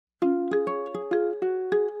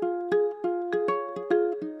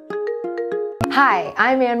Hi,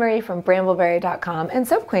 I'm Anne-Marie from brambleberry.com and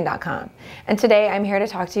soapqueen.com, and today I'm here to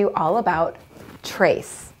talk to you all about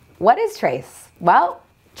trace. What is trace? Well,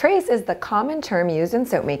 trace is the common term used in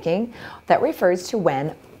soap making that refers to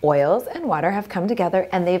when oils and water have come together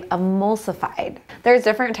and they've emulsified. There's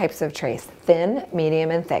different types of trace, thin, medium,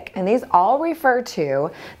 and thick, and these all refer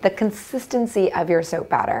to the consistency of your soap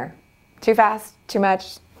batter. Too fast? Too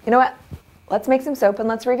much? You know what? Let's make some soap and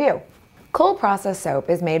let's review. Cold process soap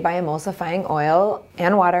is made by emulsifying oil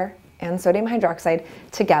and water and sodium hydroxide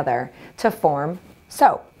together to form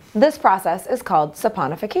soap. This process is called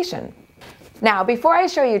saponification. Now, before I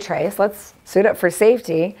show you trace, let's suit up for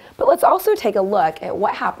safety, but let's also take a look at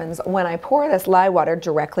what happens when I pour this lye water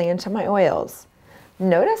directly into my oils.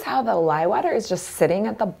 Notice how the lye water is just sitting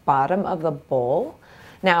at the bottom of the bowl.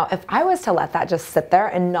 Now, if I was to let that just sit there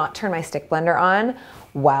and not turn my stick blender on,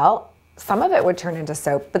 well, some of it would turn into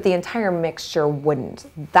soap, but the entire mixture wouldn't.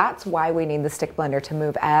 That's why we need the stick blender to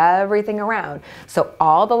move everything around so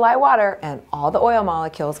all the lye water and all the oil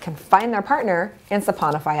molecules can find their partner and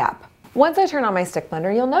saponify up. Once I turn on my stick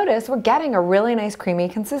blender, you'll notice we're getting a really nice creamy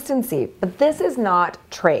consistency, but this is not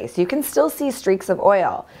trace. You can still see streaks of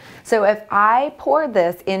oil. So if I poured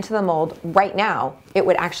this into the mold right now, it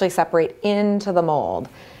would actually separate into the mold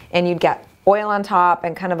and you'd get oil on top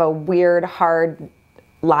and kind of a weird, hard,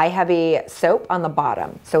 lye heavy soap on the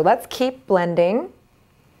bottom. So let's keep blending.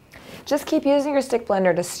 Just keep using your stick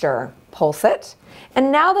blender to stir, pulse it.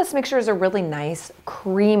 And now this mixture is a really nice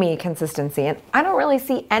creamy consistency and I don't really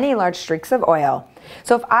see any large streaks of oil.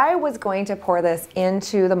 So if I was going to pour this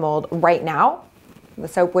into the mold right now, the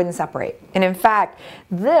soap wouldn't separate. And in fact,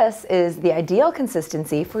 this is the ideal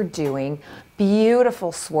consistency for doing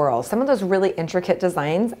beautiful swirls. Some of those really intricate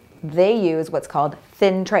designs, they use what's called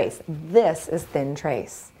thin trace. This is thin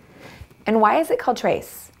trace. And why is it called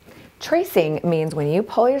trace? Tracing means when you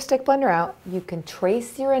pull your stick blender out, you can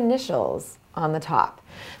trace your initials on the top.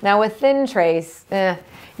 Now with thin trace,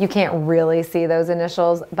 you can't really see those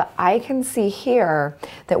initials, but I can see here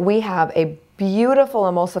that we have a beautiful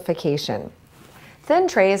emulsification. Thin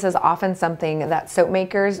trace is often something that soap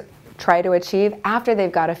makers try to achieve after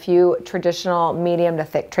they've got a few traditional medium to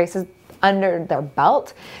thick traces under their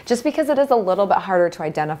belt, just because it is a little bit harder to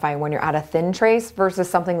identify when you're at a thin trace versus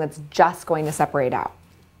something that's just going to separate out.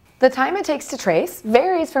 The time it takes to trace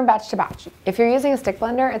varies from batch to batch. If you're using a stick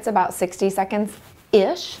blender, it's about 60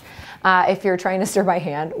 seconds-ish. If you're trying to stir by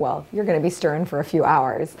hand, well, you're gonna be stirring for a few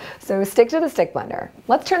hours. So stick to the stick blender.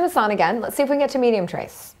 Let's turn this on again. Let's see if we can get to medium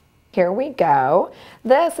trace. Here we go.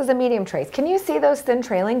 This is a medium trace. Can you see those thin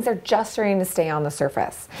trailings? They're just starting to stay on the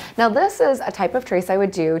surface. Now this is a type of trace I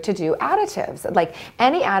would do to do additives. Like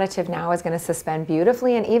any additive now is going to suspend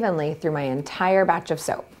beautifully and evenly through my entire batch of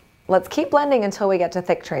soap. Let's keep blending until we get to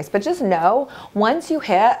thick trace, but just know once you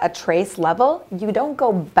hit a trace level, you don't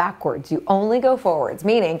go backwards, you only go forwards.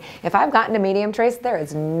 Meaning, if I've gotten to medium trace, there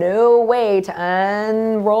is no way to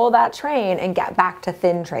unroll that train and get back to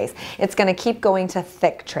thin trace. It's gonna keep going to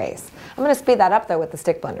thick trace. I'm gonna speed that up though with the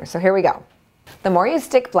stick blender, so here we go. The more you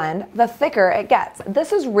stick blend, the thicker it gets.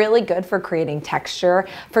 This is really good for creating texture,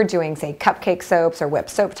 for doing, say, cupcake soaps or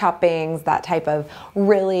whipped soap toppings, that type of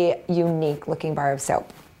really unique looking bar of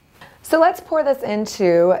soap. So let's pour this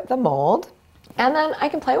into the mold and then I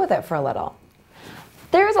can play with it for a little.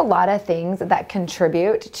 There's a lot of things that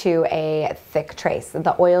contribute to a thick trace.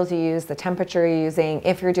 The oils you use, the temperature you're using,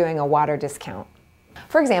 if you're doing a water discount.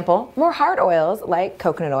 For example, more hard oils like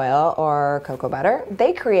coconut oil or cocoa butter,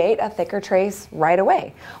 they create a thicker trace right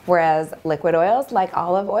away. Whereas liquid oils like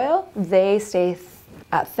olive oil, they stay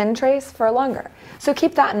at thin trace for longer. So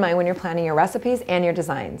keep that in mind when you're planning your recipes and your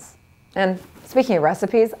designs. And speaking of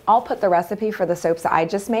recipes, I'll put the recipe for the soaps that I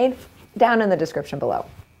just made down in the description below.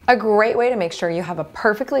 A great way to make sure you have a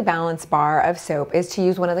perfectly balanced bar of soap is to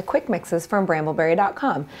use one of the quick mixes from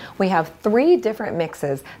brambleberry.com. We have 3 different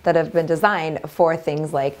mixes that have been designed for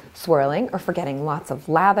things like swirling or for getting lots of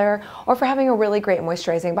lather or for having a really great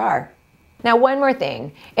moisturizing bar. Now one more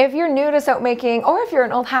thing, if you're new to soap making or if you're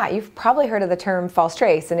an old hat, you've probably heard of the term false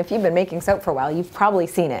trace, and if you've been making soap for a while, you've probably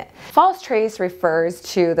seen it. False trace refers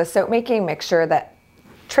to the soap making mixture that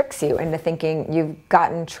tricks you into thinking you've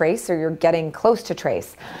gotten trace or you're getting close to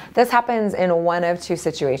trace. This happens in one of 2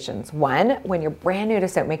 situations. One, when you're brand new to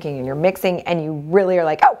soap making and you're mixing and you really are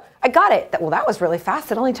like, oh, I got it. Well, that was really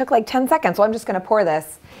fast. It only took like 10 seconds. Well, I'm just gonna pour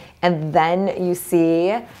this. And then you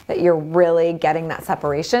see that you're really getting that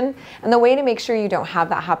separation. And the way to make sure you don't have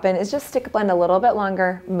that happen is just stick blend a little bit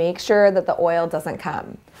longer. Make sure that the oil doesn't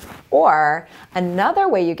come. Or another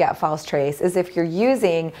way you get false trace is if you're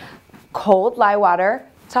using cold lye water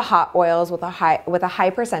to hot oils with a high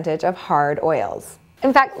percentage of hard oils.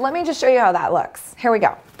 In fact, let me just show you how that looks. Here we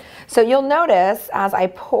go. So you'll notice as I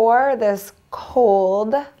pour this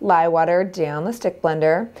cold lye water down the stick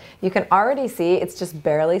blender, you can already see it's just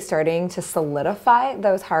barely starting to solidify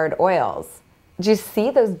those hard oils. Do you see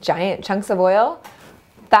those giant chunks of oil?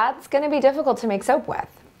 That's going to be difficult to make soap with.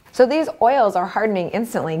 So these oils are hardening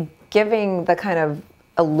instantly, giving the kind of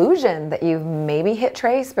illusion that you've maybe hit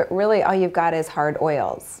trace, but really all you've got is hard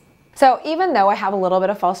oils. So even though I have a little bit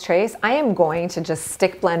of false trace, I am going to just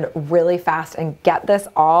stick blend really fast and get this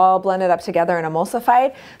all blended up together and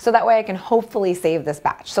emulsified, so that way I can hopefully save this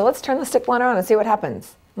batch. So let's turn the stick blender on and see what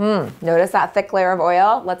happens. Notice that thick layer of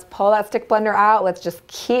oil? Let's pull that stick blender out. Let's just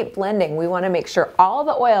keep blending. We want to make sure all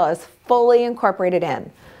the oil is fully incorporated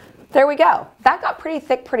in. There we go. That got pretty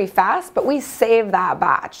thick pretty fast, but we saved that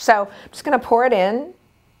batch. So I'm just going to pour it in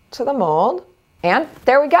to the mold, and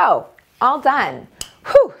there we go. All done.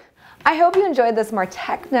 Whew. I hope you enjoyed this more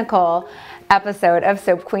technical episode of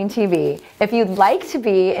Soap Queen TV. If you'd like to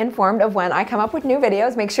be informed of when I come up with new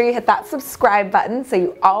videos, make sure you hit that subscribe button so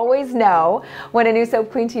you always know when a new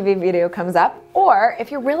Soap Queen TV video comes up. Or if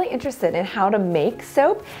you're really interested in how to make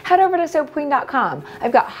soap, head over to soapqueen.com.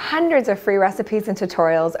 I've got hundreds of free recipes and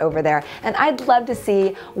tutorials over there, and I'd love to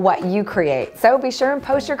see what you create. So be sure and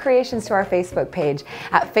post your creations to our Facebook page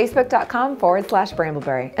at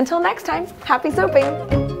facebook.com/Brambleberry. Until next time, happy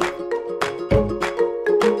soaping!